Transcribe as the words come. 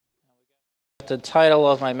the title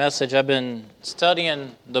of my message. I've been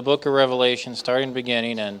studying the book of Revelation, starting the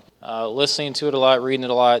beginning, and listening to it a lot, reading it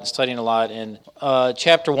a lot, studying a lot. And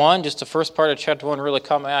chapter 1, just the first part of chapter 1 really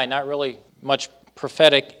caught my eye. Not really much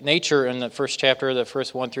prophetic nature in the first chapter, the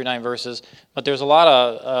first 1 through 9 verses, but there's a lot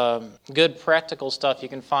of good practical stuff you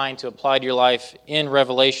can find to apply to your life in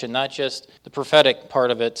Revelation, not just the prophetic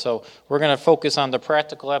part of it. So we're going to focus on the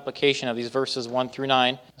practical application of these verses 1 through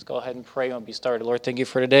 9. Let's go ahead and pray and we'll be started. Lord, thank you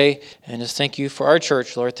for today, and just thank you for our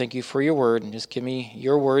church. Lord, thank you for your word, and just give me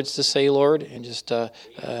your words to say, Lord, and just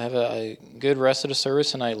have a good rest of the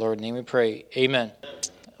service tonight, Lord. In your name we pray. Amen.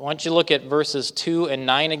 I want you to look at verses 2 and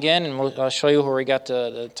 9 again, and I'll show you where we got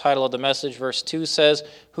the title of the message. Verse 2 says,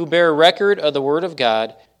 "Who bear record of the word of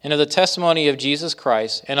God, and of the testimony of Jesus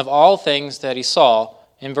Christ, and of all things that he saw."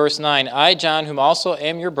 In verse 9, "I, John, whom also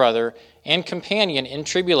am your brother, and companion in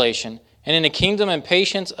tribulation, and in the kingdom and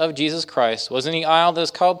patience of Jesus Christ, was in the isle that is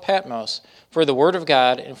called Patmos, for the word of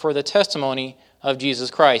God, and for the testimony of Jesus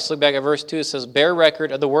Christ." Look back at verse 2, it says, "Bear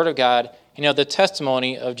record of the word of God, and of the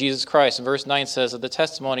testimony of Jesus Christ." And verse 9 says, "of the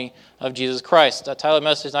testimony of Jesus Christ." The title of the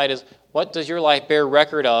message tonight is, what does your life bear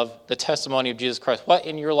record of the testimony of Jesus Christ? What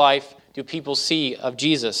in your life do people see of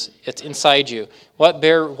Jesus? It's inside you. What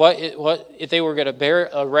if they were going to bear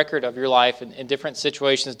a record of your life in different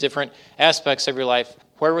situations, different aspects of your life,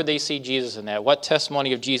 where would they see Jesus in that? What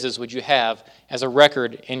testimony of Jesus would you have as a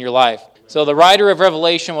record in your life? So the writer of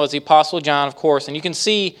Revelation was the Apostle John, of course, and you can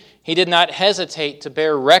see he did not hesitate to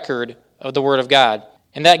bear record of the Word of God.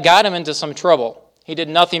 And that got him into some trouble. He did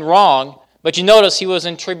nothing wrong, but you notice he was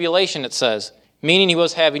in tribulation, it says, meaning he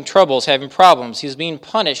was having troubles, having problems. He was being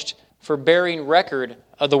punished for bearing record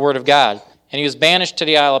of the Word of God. And he was banished to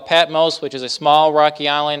the Isle of Patmos, which is a small rocky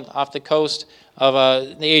island off the coast of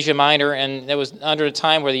the Asia Minor, and it was under the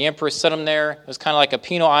time where the emperor sent him there. It was kind of like a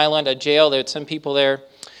penal island, a jail. They would send people there.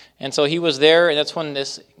 And so he was there, and that's when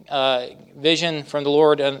this vision from the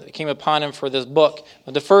Lord came upon him for this book.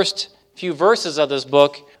 But the first few verses of this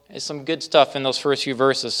book is some good stuff in those first few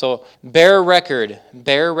verses. So bear record,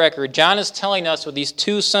 bear record. John is telling us with these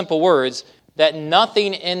two simple words that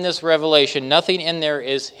nothing in this revelation, nothing in there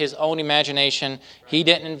is his own imagination. He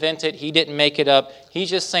didn't invent it. He didn't make it up. He's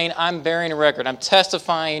just saying, I'm bearing a record. I'm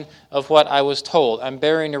testifying of what I was told. I'm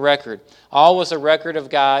bearing a record. All was a record of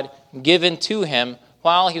God given to him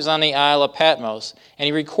while he was on the Isle of Patmos, and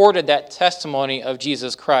he recorded that testimony of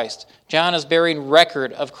Jesus Christ. John is bearing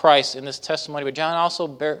record of Christ in this testimony, but John also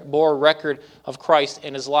bore record of Christ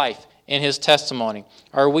in his life, in his testimony.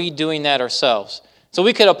 Are we doing that ourselves? So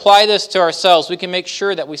we could apply this to ourselves. We can make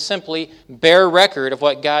sure that we simply bear record of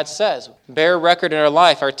what God says. Bear record in our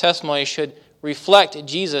life. Our testimony should reflect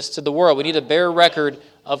Jesus to the world. We need to bear record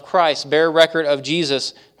of Christ, bear record of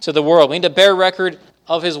Jesus to the world. We need to bear record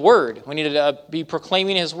of his word. We need to be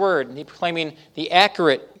proclaiming his word, and proclaiming the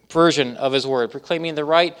accurate version of his word, proclaiming the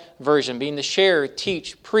right version, being to share,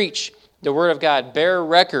 teach, preach the word of God, bear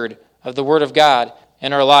record of the word of God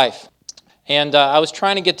in our life. And I was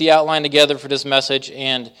trying to get the outline together for this message,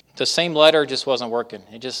 and the same letter just wasn't working.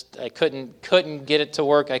 I couldn't get it to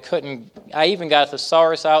work. I even got a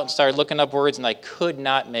thesaurus out and started looking up words, and I could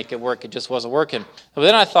not make it work. It just wasn't working. But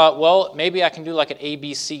then I thought, well, maybe I can do like an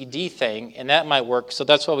ABCD thing, and that might work. So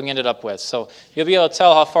that's what we ended up with. So you'll be able to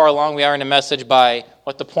tell how far along we are in the message by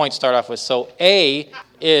what the points start off with. So A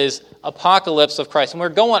is apocalypse of Christ, and we're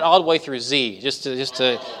going all the way through Z, just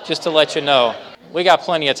to let you know. We got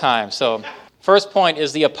plenty of time. So first point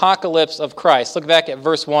is the apocalypse of Christ. Look back at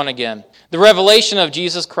verse 1 again. The revelation of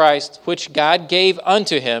Jesus Christ, which God gave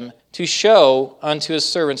unto him to show unto his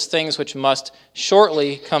servants things which must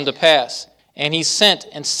shortly come to pass. And he sent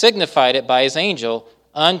and signified it by his angel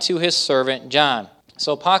unto his servant John.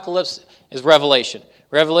 So apocalypse is revelation.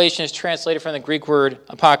 Revelation is translated from the Greek word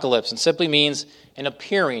apocalypse and simply means an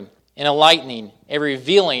appearing, an enlightening, a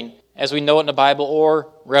revealing as we know it in the Bible,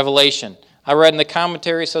 or revelation. I read in the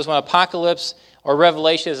commentary, it says when apocalypse or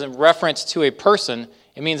revelation is in reference to a person,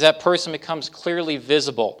 it means that person becomes clearly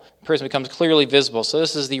visible. The person becomes clearly visible. So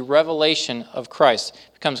this is the revelation of Christ.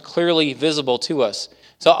 It becomes clearly visible to us.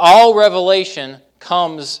 So all revelation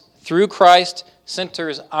comes through Christ,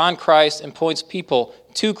 centers on Christ, and points people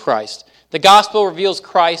to Christ. The gospel reveals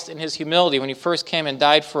Christ in his humility when he first came and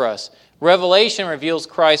died for us. Revelation reveals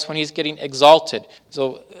Christ when he's getting exalted.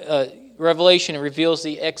 So Revelation reveals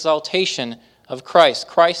the exaltation of Christ.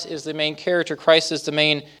 Christ is the main character. Christ is the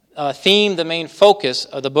main theme, the main focus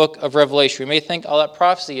of the book of Revelation. We may think all that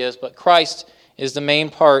prophecy is, but Christ is the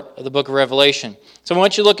main part of the book of Revelation. So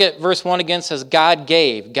once you look at verse 1 again, it says, God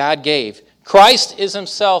gave, God gave. Christ is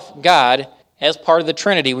himself God as part of the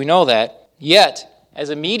Trinity. We know that. Yet,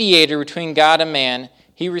 as a mediator between God and man,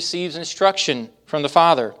 he receives instruction from the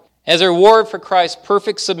Father. As a reward for Christ's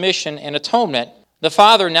perfect submission and atonement, the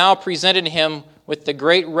Father now presented him with the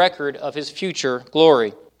great record of his future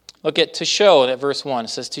glory. Look at to show, that verse 1. It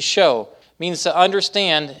says to show. Means to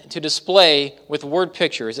understand, to display with word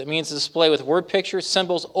pictures. It means to display with word pictures,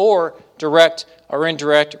 symbols, or direct or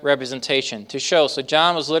indirect representation. To show. So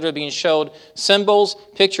John was literally being showed symbols,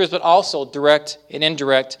 pictures, but also direct and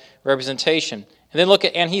indirect representation. And then look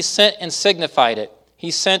at, and he sent and signified it. He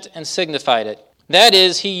sent and signified it. That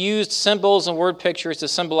is, he used symbols and word pictures to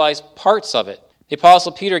symbolize parts of it. The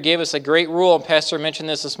Apostle Peter gave us a great rule, and Pastor mentioned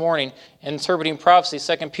this morning, in interpreting prophecy,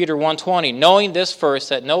 2 Peter 1:20, knowing this first,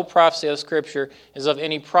 that no prophecy of Scripture is of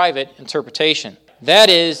any private interpretation. That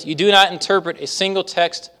is, you do not interpret a single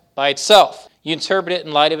text by itself. You interpret it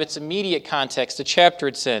in light of its immediate context, the chapter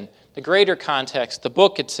it's in, the greater context, the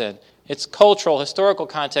book it's in, its cultural, historical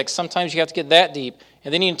context. Sometimes you have to get that deep,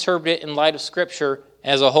 and then you interpret it in light of Scripture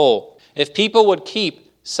as a whole. If people would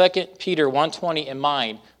keep 2 Peter 1:20 in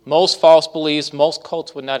mind, most false beliefs, most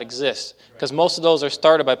cults would not exist, because most of those are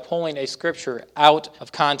started by pulling a scripture out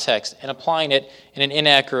of context and applying it in an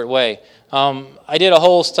inaccurate way. I did a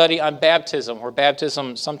whole study on baptism, where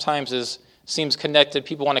baptism sometimes seems connected.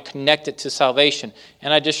 People want to connect it to salvation.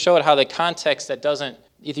 And I just showed how the context that doesn't,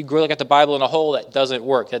 if you look at the Bible in a whole, that doesn't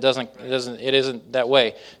work. It isn't that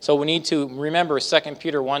way. So we need to remember 2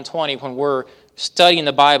 Peter 1:20 when we're studying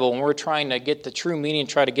the Bible, when we're trying to get the true meaning,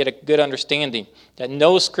 try to get a good understanding, that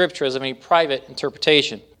no scripture is of any private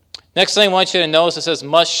interpretation. Next thing I want you to notice, it says,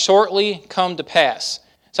 must shortly come to pass.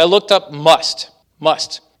 So I looked up must.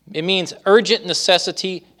 It means urgent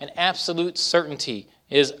necessity and absolute certainty.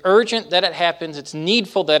 It is urgent that it happens, it's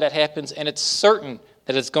needful that it happens, and it's certain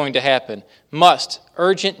that it's going to happen. Must,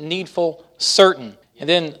 urgent, needful, certain. And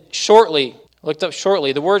then shortly, looked up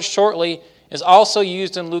shortly. The word shortly is also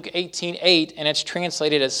used in Luke 18:8, and it's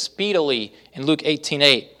translated as speedily in Luke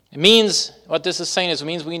 18:8. It means, what this is saying is, it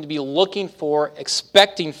means we need to be looking for,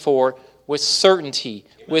 expecting for, with certainty,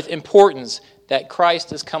 with importance, that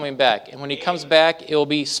Christ is coming back. And when he comes back, it will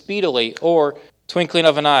be speedily, or twinkling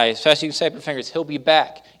of an eye. As fast as you can snap your fingers, he'll be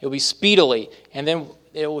back. It will be speedily, and then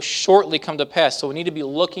it will shortly come to pass. So we need to be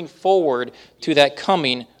looking forward to that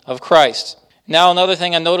coming of Christ. Now, another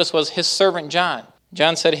thing I noticed was his servant John.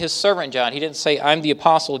 John said his servant John. He didn't say, I'm the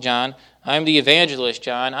apostle John. I'm the evangelist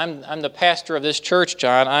John. I'm the pastor of this church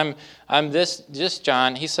John. I'm this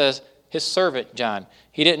John. He says his servant John.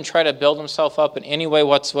 He didn't try to build himself up in any way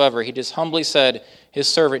whatsoever. He just humbly said his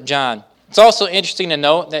servant John. It's also interesting to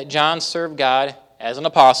note that John served God as an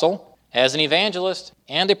apostle, as an evangelist,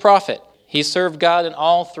 and a prophet. He served God in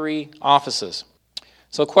all three offices.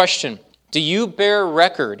 So question, do you bear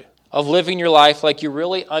record of living your life like you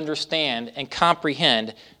really understand and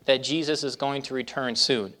comprehend that Jesus is going to return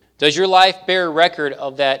soon? Does your life bear record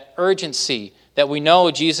of that urgency that we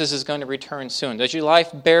know Jesus is going to return soon? Does your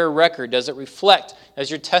life bear record? Does it reflect? Does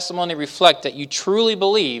your testimony reflect that you truly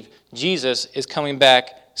believe Jesus is coming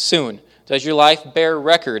back soon? Does your life bear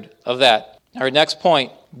record of that? Our next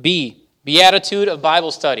point, B, beatitude of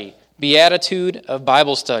Bible study. Beatitude of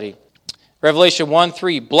Bible study. Revelation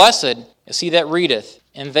 1:3, blessed is he that readeth,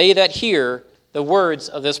 and they that hear the words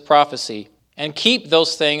of this prophecy, and keep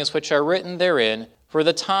those things which are written therein, for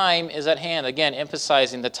the time is at hand. Again,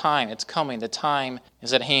 emphasizing the time. It's coming. The time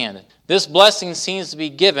is at hand. This blessing seems to be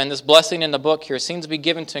given, this blessing in the book here, seems to be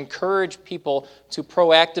given to encourage people to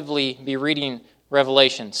proactively be reading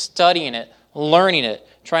Revelation, studying it, learning it,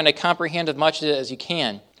 trying to comprehend as much of it as you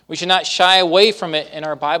can. We should not shy away from it in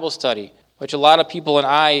our Bible study, which a lot of people and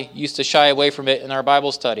I used to shy away from it in our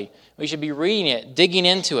Bible study. We should be reading it, digging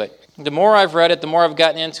into it. The more I've read it, the more I've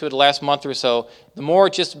gotten into it the last month or so, the more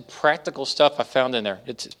just practical stuff I found in there.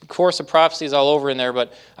 It's of course the prophecies all over in there,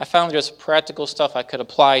 but I found just practical stuff I could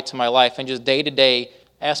apply to my life and just day-to-day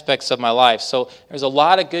aspects of my life. So there's a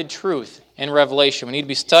lot of good truth in Revelation. We need to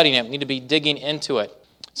be studying it. We need to be digging into it.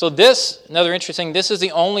 So this, another interesting, this is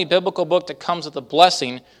the only biblical book that comes with a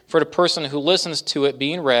blessing for the person who listens to it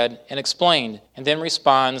being read and explained and then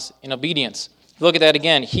responds in obedience. Look at that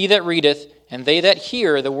again. He that readeth, and they that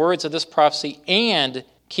hear the words of this prophecy, and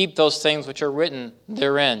keep those things which are written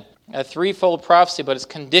therein. A threefold prophecy, but it's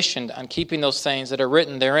conditioned on keeping those things that are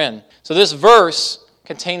written therein. So this verse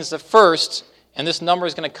contains the first, and this number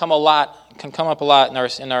is going to come up a lot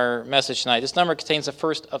in our message tonight. This number contains the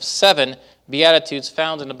first of 7 beatitudes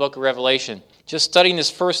found in the book of Revelation. Just studying this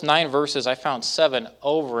first 9 verses, I found 7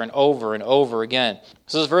 over and over and over again.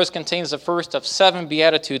 So this verse contains the first of 7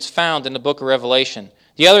 beatitudes found in the book of Revelation.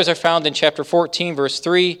 The others are found in chapter 14, verse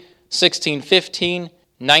 3, 16:15,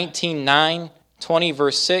 19:9, 20,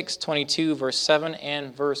 verse 6, 22, verse 7,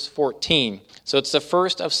 and verse 14. So it's the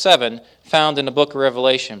first of 7 found in the book of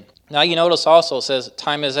Revelation. Now you notice also it says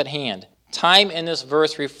time is at hand. Time in this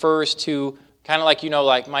verse refers to kind of like,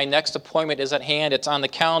 like my next appointment is at hand. It's on the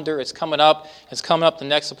calendar. It's coming up. The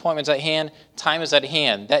next appointment's at hand. Time is at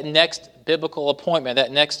hand. That next biblical appointment,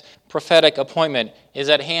 that next prophetic appointment is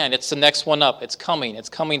at hand. It's the next one up. It's coming. It's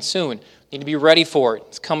coming soon. You need to be ready for it.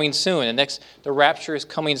 It's coming soon. The rapture is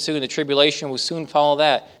coming soon. The tribulation will soon follow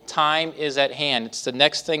that. Time is at hand. It's the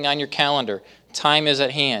next thing on your calendar. Time is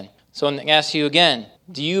at hand. So I ask you again,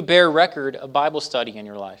 do you bear record of Bible study in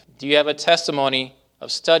your life? Do you have a testimony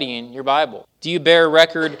of studying your Bible? Do you bear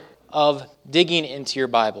record of digging into your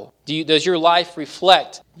Bible? Does your life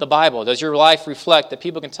reflect the Bible? Does your life reflect that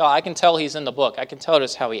people can tell? I can tell he's in the book. I can tell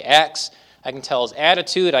just how he acts. I can tell his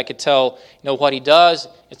attitude. I can tell what he does.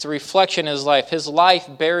 It's a reflection of his life. His life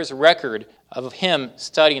bears record of him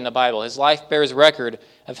studying the Bible. His life bears record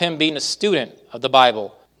of him being a student of the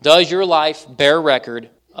Bible. Does your life bear record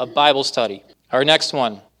of Bible study? Our next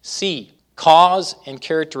one, C, cause and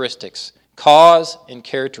characteristics. Cause and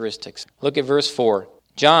characteristics. Look at verse 4.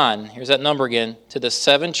 John, here's that number again, to the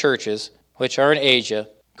 7 churches which are in Asia,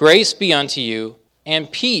 grace be unto you,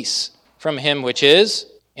 and peace from him which is,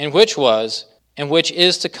 and which was, and which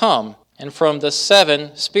is to come, and from the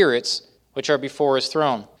 7 spirits which are before his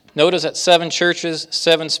throne. Notice that 7 churches,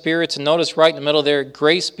 7 spirits, and notice right in the middle there,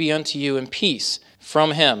 grace be unto you, and peace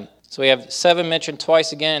from him. So we have 7 mentioned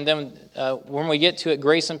twice again, and then when we get to it,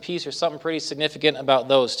 grace and peace, there's something pretty significant about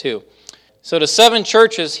those too. So the 7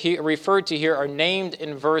 churches referred to here are named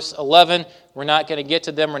in verse 11. We're not going to get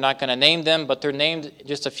to them. We're not going to name them, but they're named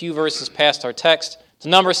just a few verses past our text. The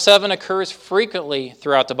number 7 occurs frequently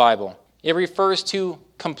throughout the Bible. It refers to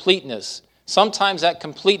completeness. Sometimes that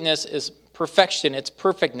completeness is perfection, it's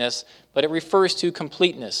perfectness, but it refers to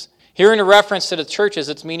completeness. Here in a reference to the churches,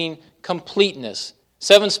 it's meaning completeness.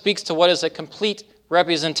 7 speaks to what is a complete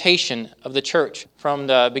representation of the church. From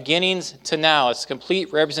the beginnings to now, it's a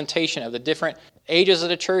complete representation of the different ages of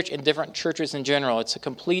the church and different churches in general. It's a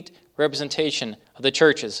complete representation of the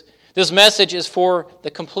churches. This message is for the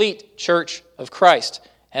complete church of Christ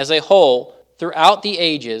as a whole throughout the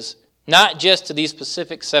ages, not just to these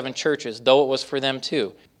specific 7 churches, though it was for them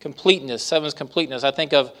too. Completeness, 7's completeness. I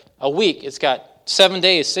think of a week. It's got 7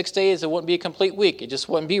 days, 6 days. It wouldn't be a complete week. It just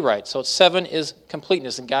wouldn't be right. So 7 is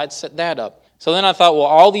completeness, and God set that up. So then I thought, well,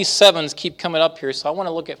 all these 7s keep coming up here, so I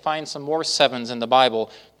want to find some more 7s in the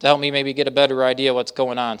Bible to help me maybe get a better idea what's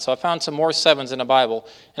going on. So I found some more 7s in the Bible,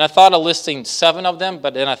 and I thought of listing 7 of them,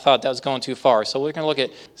 but then I thought that was going too far. So we're going to look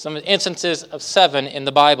at some instances of 7 in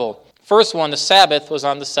the Bible. First one, the Sabbath was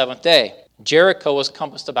on the 7th day. Jericho was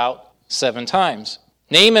compassed about 7 times.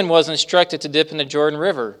 Naaman was instructed to dip in the Jordan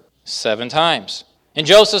River 7 times. In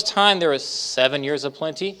Joseph's time, there was 7 years of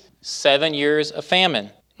plenty, 7 years of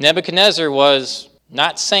famine. Nebuchadnezzar was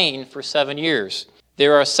not sane for 7 years.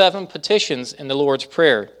 There are 7 petitions in the Lord's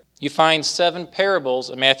Prayer. You find 7 parables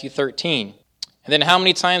in Matthew 13. And then how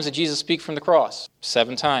many times did Jesus speak from the cross?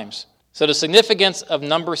 7 times. So the significance of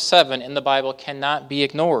number 7 in the Bible cannot be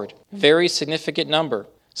ignored. Very significant number.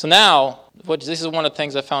 So now, this is one of the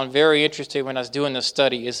things I found very interesting when I was doing this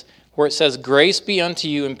study, is where it says, grace be unto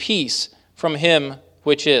you and peace from him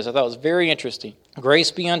which is. I thought it was very interesting. Grace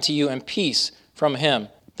be unto you and peace from him.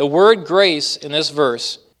 The word grace in this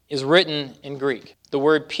verse is written in Greek. The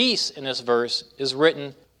word peace in this verse is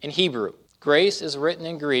written in Hebrew. Grace is written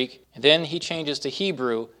in Greek, and then he changes to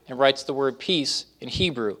Hebrew and writes the word peace in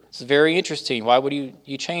Hebrew. It's very interesting. Why would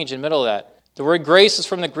you change in the middle of that? The word grace is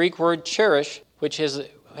from the Greek word cherish, which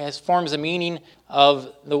forms the meaning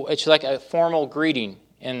of, it's like a formal greeting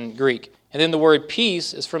in Greek. And then the word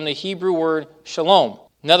peace is from the Hebrew word shalom,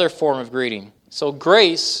 another form of greeting. So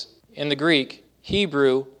grace in the Greek,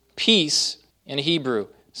 Hebrew, peace in Hebrew.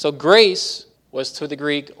 So grace was to the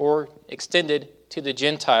Greek or extended to the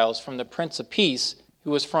Gentiles from the Prince of Peace,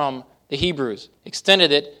 who was from the Hebrews.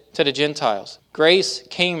 Extended it to the Gentiles. Grace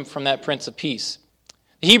came from that Prince of Peace.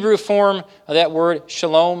 The Hebrew form of that word,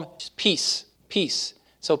 shalom, is peace. Peace.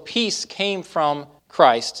 So peace came from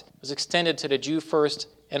Christ, was extended to the Jew first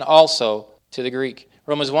and also to the Greek.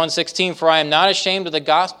 Romans 1:16, for I am not ashamed of the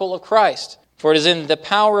gospel of Christ, for it is in the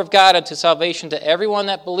power of God unto salvation to everyone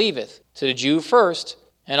that believeth, to the Jew first,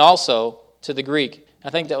 and also to the Greek.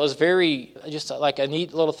 I think that was just like a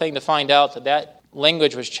neat little thing to find out that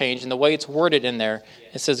language was changed, and the way it's worded in there.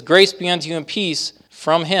 It says, grace be unto you and peace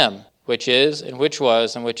from him, which is, and which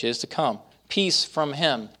was, and which is to come. Peace from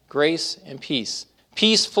him. Grace and peace.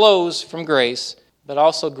 Peace flows from grace, but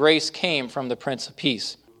also grace came from the Prince of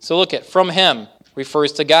Peace. So look at, from him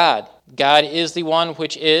refers to God. God is the one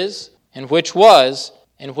which is. and which was,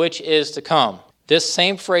 and which is to come. This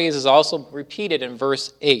same phrase is also repeated in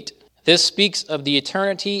verse 8. This speaks of the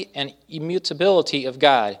eternity and immutability of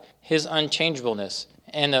God, his unchangeableness.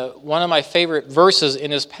 And one of my favorite verses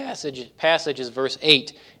in this passage is verse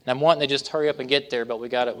 8. And I'm wanting to just hurry up and get there, but we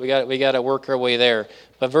got to work our way there.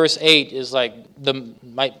 But verse 8 is like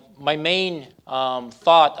my main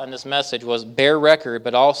thought on this message was bear record,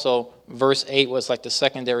 but also verse 8 was like the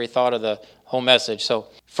secondary thought of the whole message. So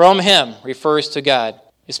from him refers to God.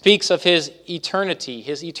 It speaks of his eternity,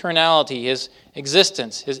 his eternality, his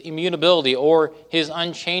existence, his immutability, or his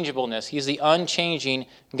unchangeableness. He's the unchanging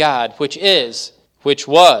God, which is, which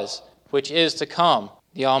was, which is to come,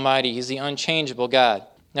 the Almighty. He's the unchangeable God.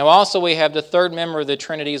 Now also we have the third member of the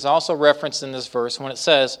Trinity is also referenced in this verse when it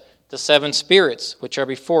says, the seven spirits which are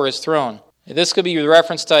before his throne. This could be a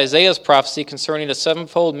reference to Isaiah's prophecy concerning the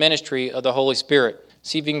sevenfold ministry of the Holy Spirit.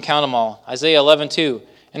 See if you can count them all. Isaiah 11:2.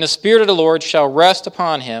 And the Spirit of the Lord shall rest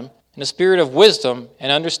upon him, and the Spirit of wisdom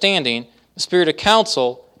and understanding, the Spirit of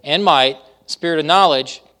counsel and might, the Spirit of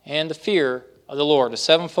knowledge and the fear of the Lord. The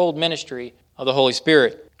sevenfold ministry of the Holy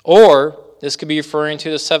Spirit. Or this could be referring to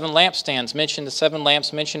the seven lampstands mentioned, the seven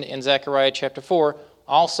lamps mentioned in Zechariah chapter 4,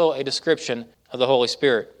 also a description of the Holy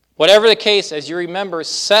Spirit. Whatever the case, as you remember,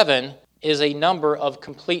 7 is a number of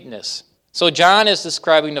completeness. So John is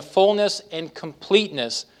describing the fullness and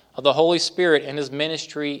completeness of the Holy Spirit and his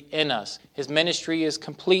ministry in us. His ministry is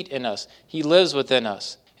complete in us. He lives within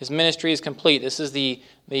us. His ministry is complete. This is the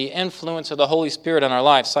influence of the Holy Spirit on our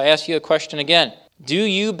lives. So I ask you a question again. Do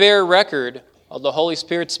you bear record of the Holy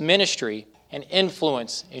Spirit's ministry and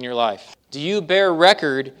influence in your life? Do you bear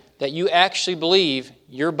record that you actually believe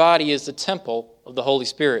your body is the temple of the Holy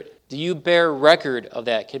Spirit? Do you bear record of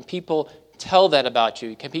that? Can people tell that about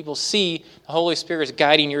you? Can people see the Holy Spirit is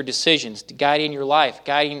guiding your decisions, guiding your life,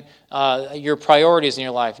 guiding your priorities in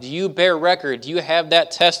your life? Do you bear record? Do you have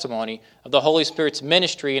that testimony of the Holy Spirit's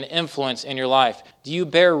ministry and influence in your life? Do you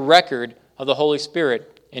bear record of the Holy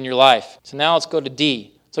Spirit in your life? So now let's go to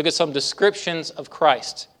D. Let's look at some descriptions of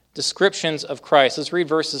Christ. Descriptions of Christ. Let's read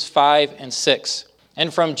verses 5 and 6.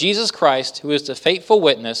 And from Jesus Christ, who is the faithful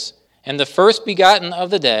witness, and the first begotten of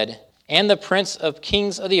the dead, and the prince of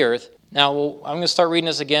kings of the earth. Now, I'm going to start reading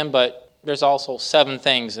this again, but there's also 7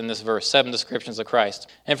 things in this verse, 7 descriptions of Christ.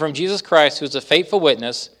 And from Jesus Christ, who is the faithful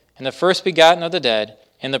witness, and the first begotten of the dead,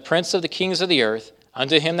 and the prince of the kings of the earth,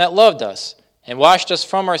 unto him that loved us, and washed us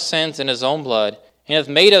from our sins in his own blood, and hath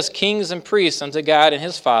made us kings and priests unto God and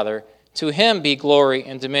his Father. To him be glory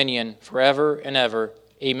and dominion forever and ever.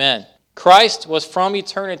 Amen. Christ was from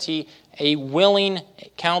eternity a willing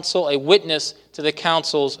counsel, a witness to the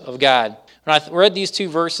counsels of God. When I read these 2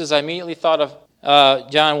 verses, I immediately thought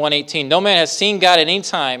of John 1:18. No man has seen God at any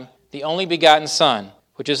time, the only begotten Son,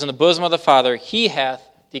 which is in the bosom of the Father, he hath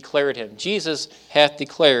declared him. Jesus hath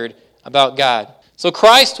declared about God. So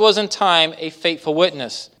Christ was in time a faithful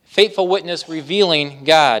witness revealing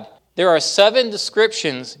God. There are 7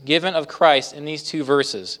 descriptions given of Christ in these 2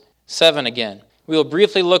 verses. 7 again. We will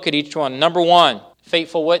briefly look at each one. Number 1,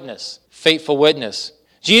 faithful witness. Faithful witness.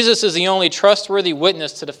 Jesus is the only trustworthy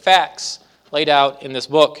witness to the facts laid out in this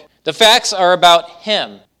book. The facts are about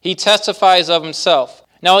him. He testifies of himself.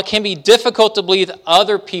 Now, it can be difficult to believe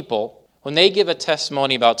other people when they give a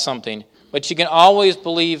testimony about something, but you can always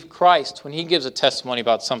believe Christ when he gives a testimony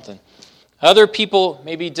about something. Other people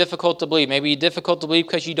may be difficult to believe. Maybe difficult to believe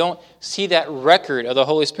because you don't see that record of the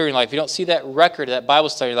Holy Spirit in life. You don't see that record of that Bible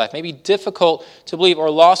study in life. Maybe difficult to believe, or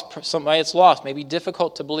lost somebody that's lost. Maybe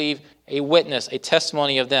difficult to believe a witness, a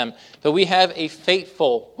testimony of them. But we have a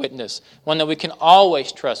faithful witness, one that we can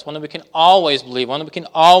always trust, one that we can always believe, one that we can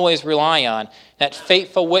always rely on. That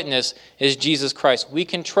faithful witness is Jesus Christ. We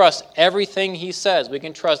can trust everything he says. We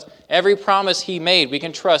can trust every promise he made. We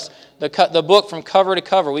can trust the book from cover to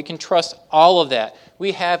cover. We can trust all of that.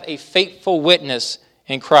 We have a faithful witness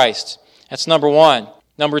in Christ. That's number 1.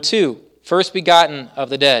 Number 2, first begotten of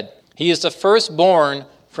the dead. He is the firstborn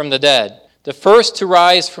from the dead, the first to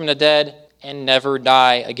rise from the dead and never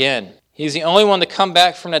die again. He's the only one to come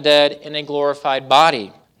back from the dead in a glorified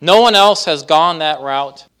body. No one else has gone that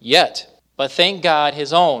route yet. But thank God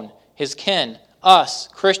his own, his kin, us,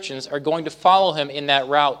 Christians, are going to follow him in that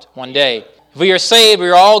route one day. If we are saved, we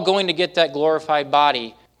are all going to get that glorified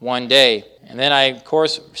body one day. And then I, of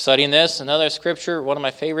course, studying this, another scripture, one of my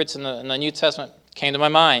favorites in the New Testament, came to my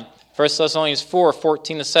mind. 1 Thessalonians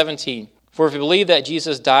 4:14-17. For if you believe that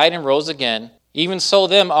Jesus died and rose again, even so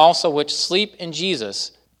them also which sleep in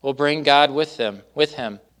Jesus will bring God with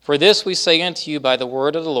him. For this we say unto you by the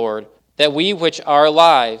word of the Lord, that we which are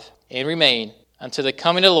alive and remain unto the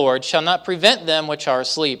coming of the Lord shall not prevent them which are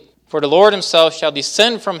asleep. For the Lord himself shall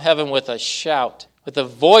descend from heaven with a shout, with the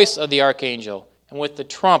voice of the archangel, and with the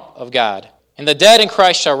trump of God. And the dead in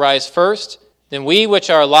Christ shall rise first. Then we which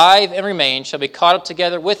are alive and remain shall be caught up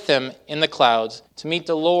together with them in the clouds to meet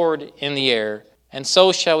the Lord in the air. And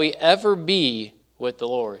so shall we ever be with the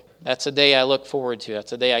Lord. That's a day I look forward to.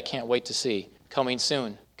 That's a day I can't wait to see. Coming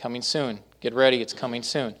soon. Coming soon. Get ready, it's coming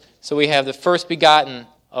soon. So we have the first begotten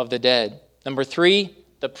of the dead. Number 3,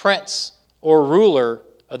 the prince or ruler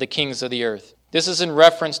of the kings of the earth. This is in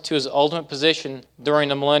reference to his ultimate position during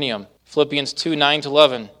the millennium. Philippians 2,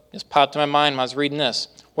 9-11 just popped in my mind when I was reading this.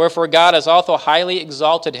 Wherefore God has also highly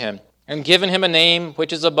exalted him, and given him a name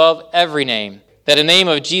which is above every name, that in the name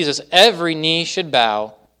of Jesus every knee should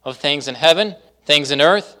bow, of things in heaven, things in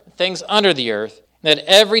earth, things under the earth, and that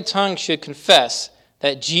every tongue should confess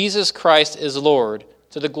that Jesus Christ is Lord,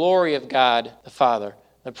 to the glory of God the Father.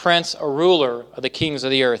 The prince or ruler of the kings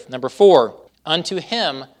of the earth. Number 4, unto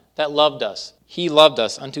him that loved us. He loved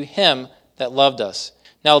us. Unto him that loved us.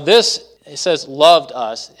 Now this, it says loved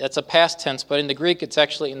us. It's a past tense, but in the Greek it's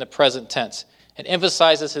actually in the present tense. It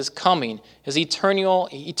emphasizes his coming, his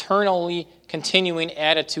eternally continuing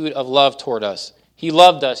attitude of love toward us. He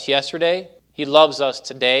loved us yesterday. He loves us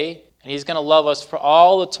today. And he's going to love us for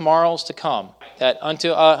all the tomorrows to come. That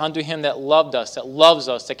unto him that loved us, that loves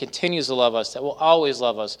us, that continues to love us, that will always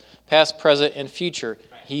love us, past, present, and future.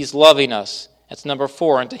 He's loving us. That's number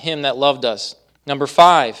 4, unto him that loved us. Number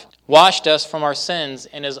 5, washed us from our sins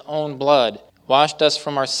in his own blood. Washed us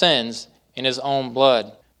from our sins in his own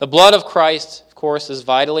blood. The blood of Christ, of course, is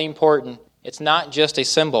vitally important. It's not just a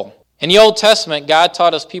symbol. In the Old Testament, God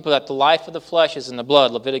taught us people that the life of the flesh is in the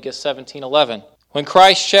blood, Leviticus 17:11. When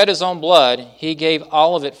Christ shed his own blood, he gave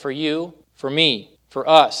all of it for you, for me, for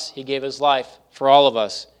us. He gave his life for all of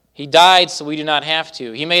us. He died so we do not have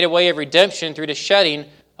to. He made a way of redemption through the shedding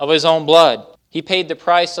of his own blood. He paid the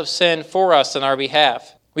price of sin for us on our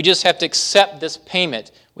behalf. We just have to accept this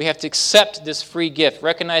payment. We have to accept this free gift,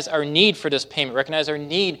 recognize our need for this payment, recognize our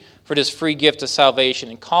need for this free gift of salvation,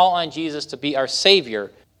 and call on Jesus to be our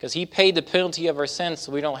Savior, because he paid the penalty of our sins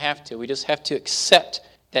so we don't have to. We just have to accept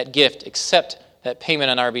that gift, accept that payment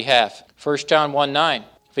on our behalf. 1 John 1:9.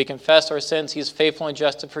 If we confess our sins, he is faithful and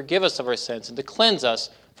just to forgive us of our sins and to cleanse us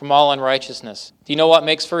from all unrighteousness. Do you know what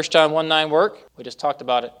makes 1 John 1:9 work? We just talked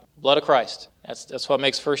about it. Blood of Christ. That's what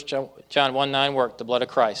makes 1 John 1:9 work, the blood of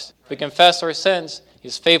Christ. If we confess our sins, he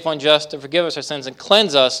is faithful and just to forgive us our sins and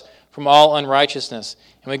cleanse us from all unrighteousness.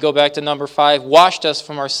 And we go back to number 5, washed us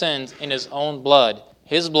from our sins in his own blood.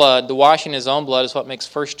 His blood, the washing in his own blood, is what makes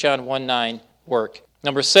 1 John 1:9 work.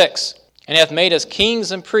 Number 6, and hath made us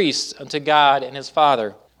kings and priests unto God and his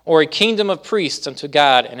Father, or a kingdom of priests unto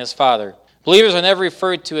God and his Father. Believers are never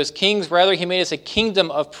referred to as kings. Rather, he made us a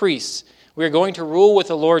kingdom of priests. We are going to rule with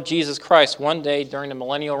the Lord Jesus Christ one day during the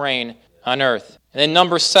millennial reign on earth. And then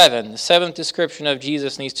number 7, the 7th description of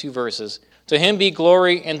Jesus in these 2 verses. To him be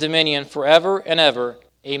glory and dominion forever and ever.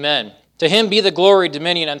 Amen. To him be the glory and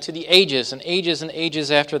dominion unto the ages and ages and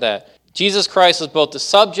ages after that. Jesus Christ is both the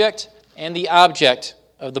subject and the object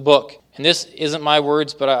of the book. And this isn't my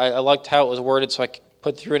words, but I liked how it was worded, so I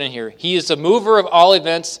put through it in here. He is the mover of all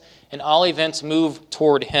events, and all events move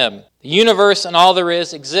toward him. The universe and all there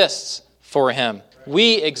is exists for him.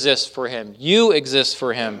 We exist for him. You exist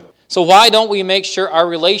for him. So why don't we make sure our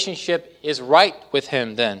relationship is right with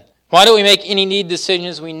him then? Why don't we make any need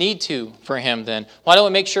decisions we need to for him then? Why don't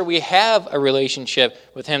we make sure we have a relationship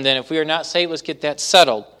with him then? If we are not saved, let's get that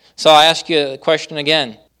settled. So I ask you a question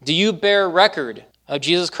again. Do you bear record of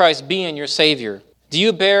Jesus Christ being your Savior? Do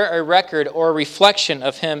you bear a record or a reflection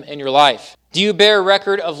of him in your life? Do you bear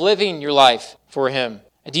record of living your life for him?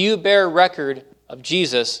 Do you bear record of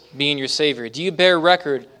Jesus being your Savior? Do you bear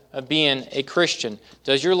record of being a Christian?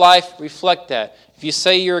 Does your life reflect that? If you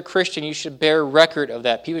say you're a Christian, you should bear record of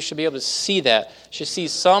that. People should be able to see that. Should see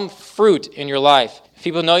some fruit in your life. If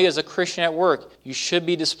people know you as a Christian at work, you should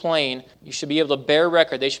be displaying. You should be able to bear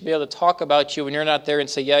record. They should be able to talk about you when you're not there and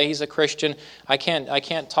say, yeah, he's a Christian. I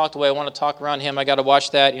can't talk the way I want to talk around him. I got to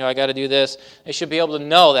watch that. I got to do this. They should be able to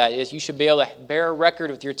know that. You should be able to bear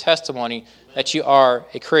record with your testimony that you are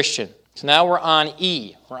a Christian. So now we're on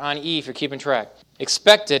E. We're on E if you're keeping track.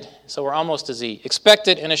 Expected, so we're almost to Z.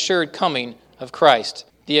 Expected and assured coming of Christ.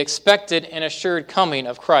 The expected and assured coming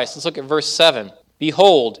of Christ. Let's look at verse 7.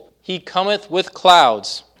 Behold, he cometh with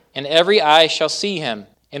clouds, and every eye shall see him,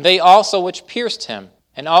 and they also which pierced him,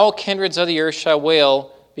 and all kindreds of the earth shall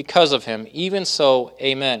wail because of him. Even so,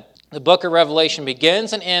 amen. The book of Revelation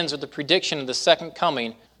begins and ends with the prediction of the second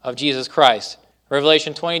coming of Jesus Christ.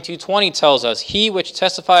 Revelation 22:20 tells us, he which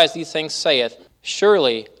testifies these things saith,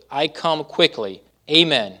 surely I come quickly.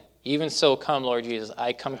 Amen. Even so, come, Lord Jesus.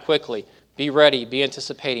 I come quickly. Be ready, be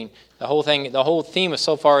anticipating. The whole theme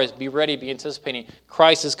so far is be ready, be anticipating.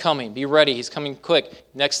 Christ is coming. Be ready. He's coming quick.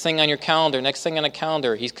 Next thing on your calendar, next thing on the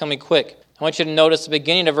calendar, he's coming quick. I want you to notice the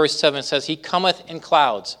beginning of verse 7 says, he cometh in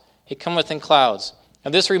clouds. He cometh in clouds.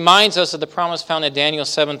 Now this reminds us of the promise found in Daniel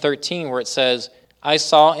 7:13, where it says, I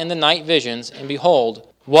saw in the night visions, and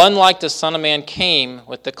behold, one like the Son of Man came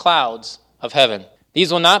with the clouds of heaven.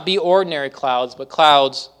 These will not be ordinary clouds, but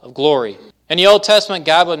clouds of glory. In the Old Testament,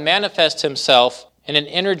 God would manifest himself in an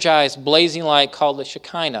energized, blazing light called the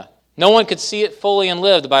Shekinah. No one could see it fully and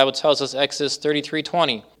live, the Bible tells us, Exodus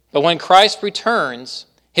 33:20. But when Christ returns,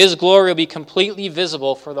 his glory will be completely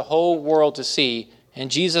visible for the whole world to see.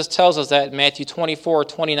 And Jesus tells us that in Matthew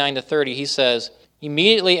 24:29-30. He says,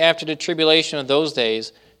 immediately after the tribulation of those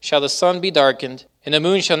days shall the sun be darkened, and the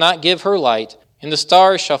moon shall not give her light, and the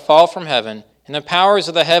stars shall fall from heaven, and the powers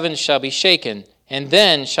of the heavens shall be shaken. And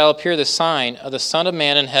then shall appear the sign of the Son of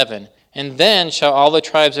Man in heaven. And then shall all the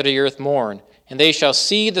tribes of the earth mourn, and they shall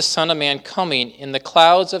see the Son of Man coming in the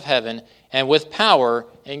clouds of heaven, and with power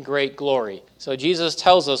and great glory. So Jesus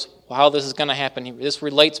tells us how this is going to happen. This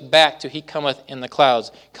relates back to he cometh in the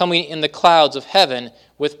clouds, coming in the clouds of heaven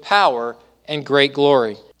with power and great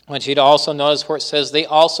glory. I want you to also notice where it says, they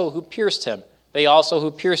also who pierced him. They also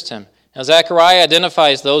who pierced him. Now Zechariah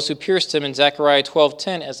identifies those who pierced him in Zechariah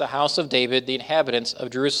 12:10 as the house of David, the inhabitants of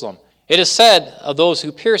Jerusalem. It is said of those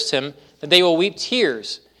who pierced him that they will weep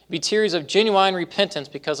tears, be tears of genuine repentance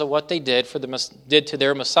because of what they did to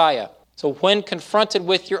their Messiah. So when confronted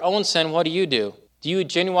with your own sin, what do? Do you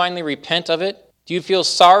genuinely repent of it? Do you feel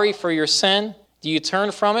sorry for your sin? Do you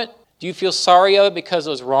turn from it? Do you feel sorry of it because it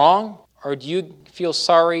was wrong? Or do you feel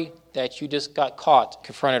sorry that you just got caught,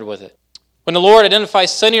 confronted with it? When the Lord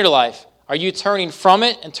identifies sin in your life, are you turning from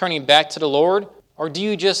it and turning back to the Lord? Or do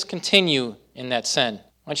you just continue in that sin?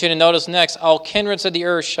 I want you to notice next, all kindreds of the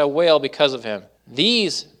earth shall wail because of him.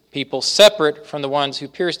 These people, separate from the ones who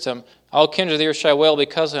pierced him, all kindreds of the earth shall wail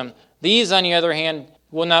because of him. These, on the other hand,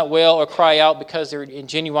 will not wail or cry out because they're in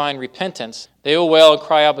genuine repentance. They will wail and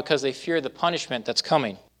cry out because they fear the punishment that's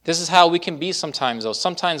coming. This is how we can be sometimes, though.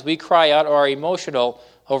 Sometimes we cry out or are emotional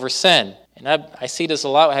over sin. And I see this a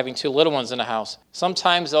lot having two little ones in the house.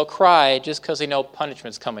 Sometimes they'll cry just because they know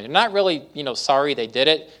punishment's coming. They're not really, sorry they did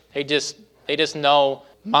it. They just know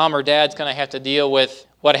mom or dad's going to have to deal with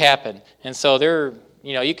what happened. And so they're,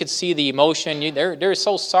 you could see the emotion. They're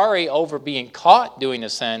so sorry over being caught doing the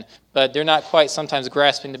sin, but they're not quite sometimes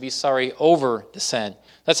grasping to be sorry over the sin.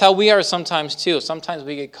 That's how we are sometimes too. Sometimes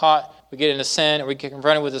we get caught, we get into sin, or we get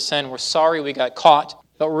confronted with the sin. We're sorry we got caught,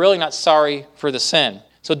 but we're really not sorry for the sin.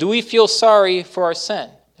 So do we feel sorry for our sin?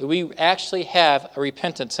 Do we actually have a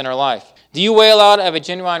repentance in our life? Do you wail out of a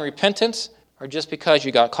genuine repentance, or just because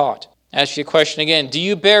you got caught? Ask you a question again. Do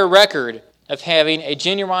you bear record of having a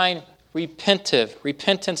genuine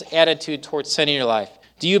repentance attitude towards sin in your life?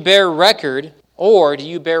 Do you bear record, or do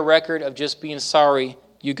you bear record of just being sorry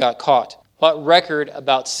you got caught? What record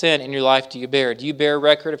about sin in your life do you bear? Do you bear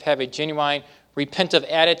record of having a genuine repentant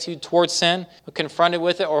attitude towards sin, confronted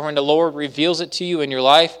with it, or when the Lord reveals it to you in your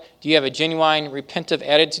life? Do you have a genuine repentant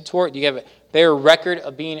attitude toward it? Do you bear record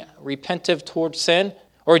of being repentant towards sin?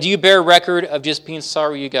 Or do you bear record of just being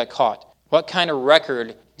sorry you got caught? What kind of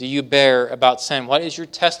record do you bear about sin? What is your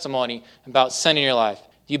testimony about sin in your life?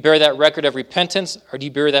 Do you bear that record of repentance, or do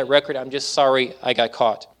you bear that record, I'm just sorry I got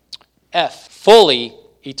caught? F, fully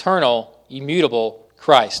eternal, immutable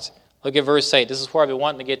Christ. Look at verse 8. This is where I've been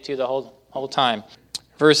wanting to get to the whole time.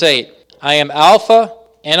 Verse 8, I am Alpha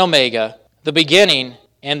and Omega, the beginning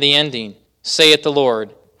and the ending, saith the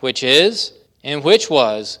Lord, which is, and which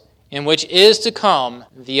was, and which is to come,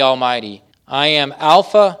 the Almighty. I am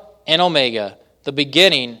Alpha and Omega, the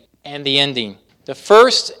beginning and the ending. The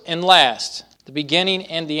first and last, the beginning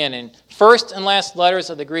and the ending. First and last letters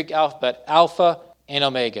of the Greek alphabet, Alpha and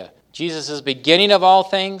Omega. Jesus is the beginning of all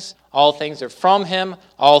things. All things are from him.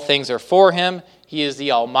 All things are for him. He is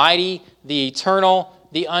the Almighty, the eternal,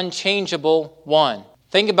 the unchangeable one.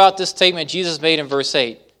 Think about this statement Jesus made in verse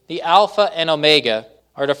 8. The Alpha and Omega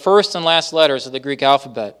are the first and last letters of the Greek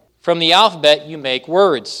alphabet. From the alphabet you make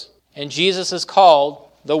words, and Jesus is called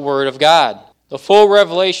the Word of God. The full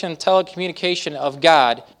revelation, telecommunication of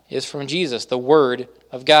God is from Jesus, the Word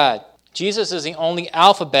of God. Jesus is the only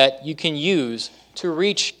alphabet you can use to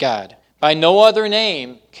reach God. By no other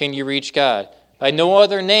name can you reach God. By no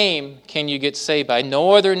other name can you get saved. By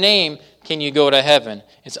no other name can you go to heaven.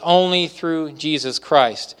 It's only through Jesus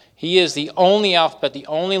Christ. He is the only alphabet, the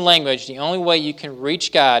only language, the only way you can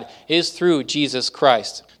reach God is through Jesus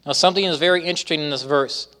Christ. Now, something is very interesting in this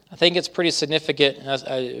verse. I think it's pretty significant.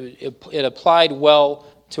 It applied well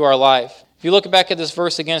to our life. If you look back at this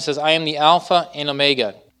verse again, it says, I am the Alpha and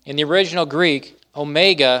Omega. In the original Greek,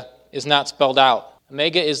 Omega is not spelled out.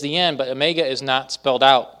 Omega is the end, but Omega is not spelled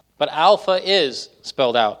out. But Alpha is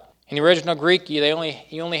spelled out. In the original Greek, you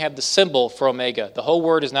only have the symbol for Omega. The whole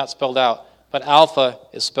word is not spelled out, but Alpha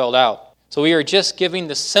is spelled out. So we are just giving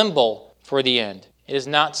the symbol for the end. It is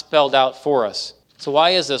not spelled out for us. So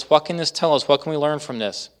why is this? What can this tell us? What can we learn from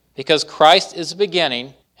this? Because Christ is the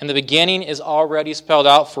beginning, and the beginning is already spelled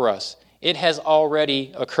out for us. It has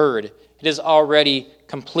already occurred. It is already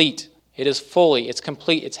complete. It is fully, it's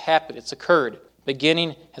complete, it's happened, it's occurred.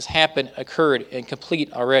 Beginning has happened, occurred, and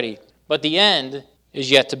complete already. But the end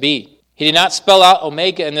is yet to be. He did not spell out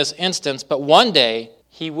Omega in this instance, but one day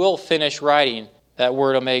he will finish writing that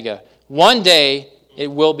word Omega. One day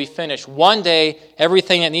it will be finished. One day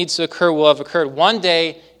everything that needs to occur will have occurred. One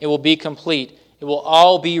day it will be complete. It will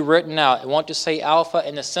all be written out. It won't just say Alpha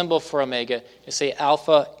and the symbol for Omega. It say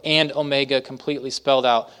Alpha and Omega completely spelled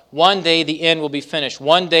out. One day the end will be finished.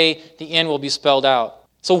 One day the end will be spelled out.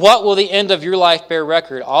 So what will the end of your life bear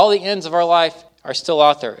record? All the ends of our life are still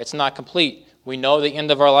out there. It's not complete. We know the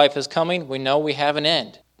end of our life is coming. We know we have an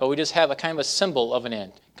end. But we just have a kind of a symbol of an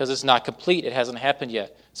end because it's not complete. It hasn't happened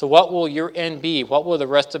yet. So what will your end be? What will the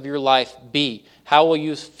rest of your life be? How will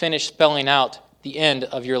you finish spelling out the end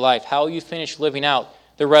of your life? How will you finish living out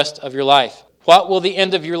the rest of your life? What will the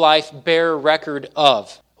end of your life bear record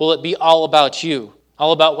of? Will it be all about you?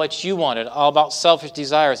 All about what you wanted? All about selfish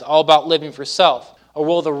desires? All about living for self? Or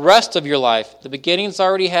will the rest of your life, the beginning's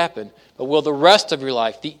already happened, but will the rest of your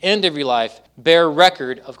life, the end of your life, bear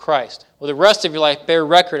record of Christ? Will the rest of your life bear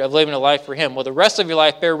record of living a life for Him? Will the rest of your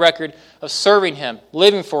life bear record of serving Him,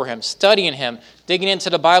 living for Him, studying Him, digging into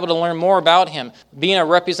the Bible to learn more about Him, being a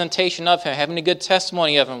representation of Him, having a good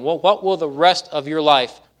testimony of Him? Well, what will the rest of your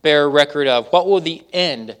life bear record of? What will the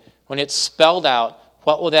end, when it's spelled out,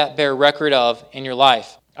 what will that bear record of in your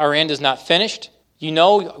life? Our end is not finished. We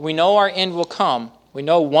know our end will come. We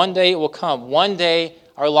know one day it will come. One day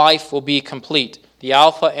our life will be complete. The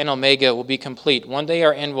Alpha and Omega will be complete. One day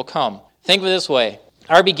our end will come. Think of it this way.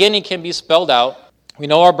 Our beginning can be spelled out. We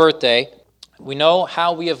know our birthday. We know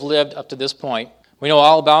how we have lived up to this point. We know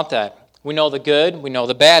all about that. We know the good. We know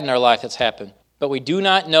the bad in our life that's happened. But we do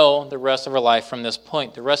not know the rest of our life from this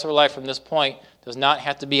point. The rest of our life from this point does not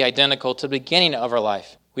have to be identical to the beginning of our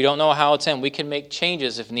life. We don't know how it's end. We can make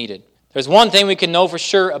changes if needed. There's one thing we can know for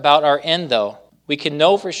sure about our end, though. We can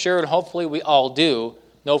know for sure, and hopefully we all do,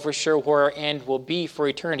 know for sure where our end will be for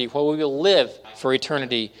eternity, where we will live for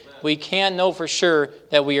eternity. We can know for sure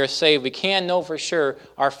that we are saved. We can know for sure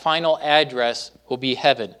our final address will be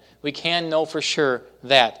heaven. We can know for sure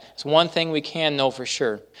that. It's one thing we can know for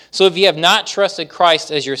sure. So if you have not trusted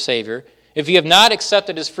Christ as your Savior, if you have not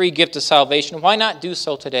accepted His free gift of salvation, why not do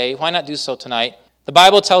so today? Why not do so tonight? The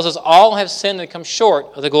Bible tells us all have sinned and come short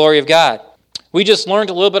of the glory of God. We just learned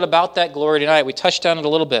a little bit about that glory tonight. We touched on it a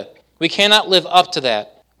little bit. We cannot live up to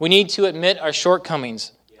that. We need to admit our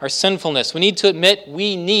shortcomings, our sinfulness. We need to admit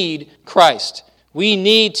we need Christ. We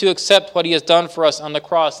need to accept what He has done for us on the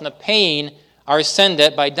cross and the pain our sin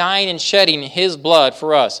debt by dying and shedding His blood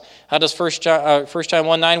for us. How does 1 John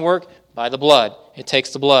 1:9 work? By the blood. It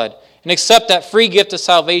takes the blood. And accept that free gift of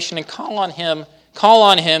salvation and call on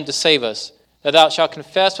Him to save us. That thou shalt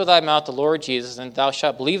confess with thy mouth the Lord Jesus, and thou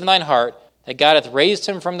shalt believe in thine heart that God hath raised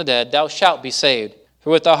Him from the dead, thou shalt be saved. For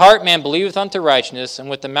with the heart man believeth unto righteousness, and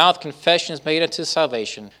with the mouth confession is made unto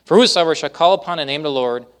salvation. For whosoever shall call upon the name of the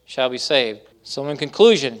Lord shall be saved. So in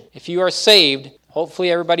conclusion, if you are saved, hopefully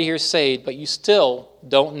everybody here is saved, but you still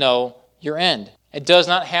don't know your end. It does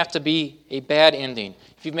not have to be a bad ending.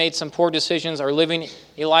 If you've made some poor decisions or living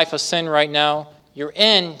a life of sin right now, your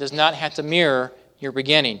end does not have to mirror your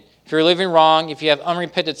beginning. If you're living wrong, if you have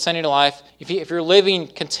unrepented sin in your life, if you're living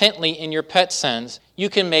contently in your pet sins, you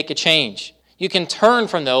can make a change. You can turn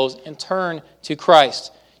from those and turn to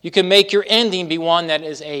Christ. You can make your ending be one that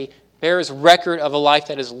bears record of a life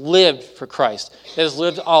that is lived for Christ, that has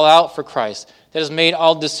lived all out for Christ, that has made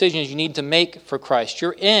all decisions you need to make for Christ.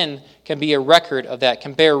 Your end can be a record of that,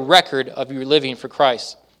 can bear record of your living for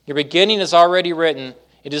Christ. Your beginning is already written.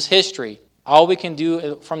 It is history. All we can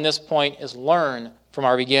do from this point is learn from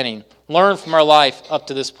our beginning. Learn from our life up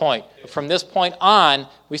to this point. From this point on,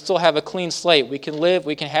 we still have a clean slate. We can live,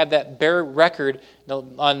 we can have that bare record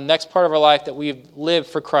on the next part of our life that we've lived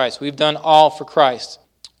for Christ. We've done all for Christ.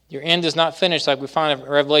 Your end is not finished like we find in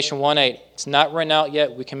Revelation 1:8. It's not written out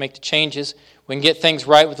yet. We can make the changes. We can get things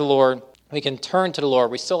right with the Lord. We can turn to the Lord.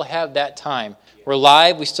 We still have that time. We're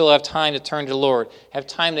alive. We still have time to turn to the Lord. Have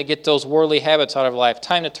time to get those worldly habits out of our life.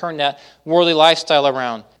 Time to turn that worldly lifestyle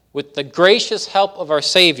around. With the gracious help of our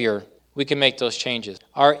Savior, we can make those changes.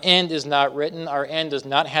 Our end is not written. Our end does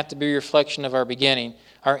not have to be a reflection of our beginning.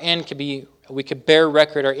 Our end could be, we could bear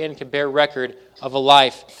record, our end could bear record of a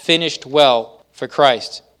life finished well for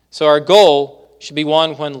Christ. So our goal should be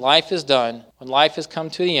one when life is done, when life has come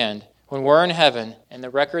to the end, when we're in heaven and the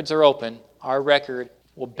records are open, our record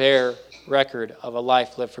will bear record of a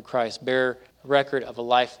life lived for Christ, bear record of a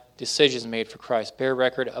life decisions made for Christ, bear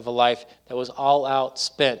record of a life that was all out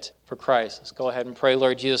spent for Christ. Let's go ahead and pray.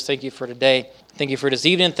 Lord Jesus, thank you for today. Thank you for this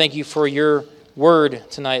evening. Thank you for your word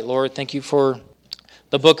tonight, Lord. Thank you for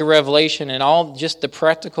the book of Revelation and all just the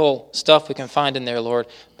practical stuff we can find in there, Lord.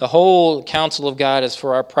 The whole counsel of God is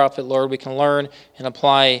for our profit, Lord. We can learn and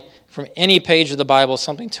apply from any page of the Bible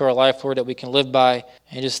something to our life, Lord, that we can live by.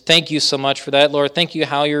 And just thank you so much for that, Lord. Thank you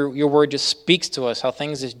how your word just speaks to us, how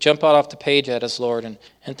things just jump out off the page at us, Lord. And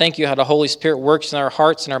thank you how the Holy Spirit works in our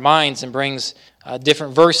hearts and our minds and brings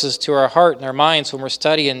different verses to our heart and our minds when we're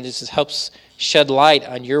studying. This just helps shed light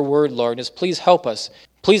on your word, Lord. Just please help us.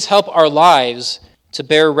 Please help our lives to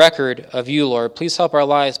bear record of you, Lord. Please help our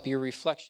lives be a reflection.